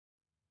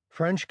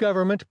French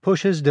government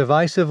pushes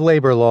divisive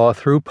labor law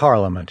through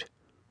Parliament,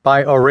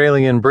 by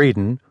Aurelien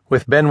Breeden,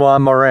 with Benoit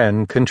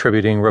Morin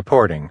contributing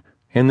reporting,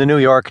 in the New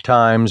York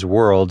Times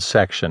World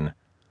section.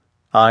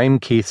 I'm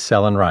Keith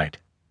Sellen-Wright.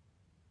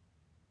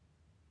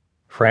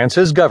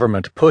 France's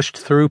government pushed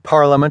through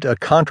Parliament a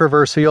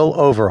controversial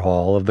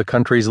overhaul of the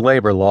country's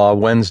labor law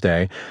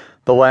Wednesday,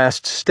 the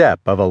last step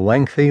of a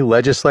lengthy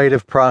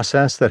legislative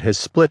process that has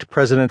split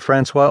President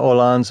François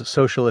Hollande's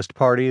Socialist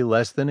Party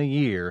less than a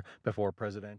year before presidential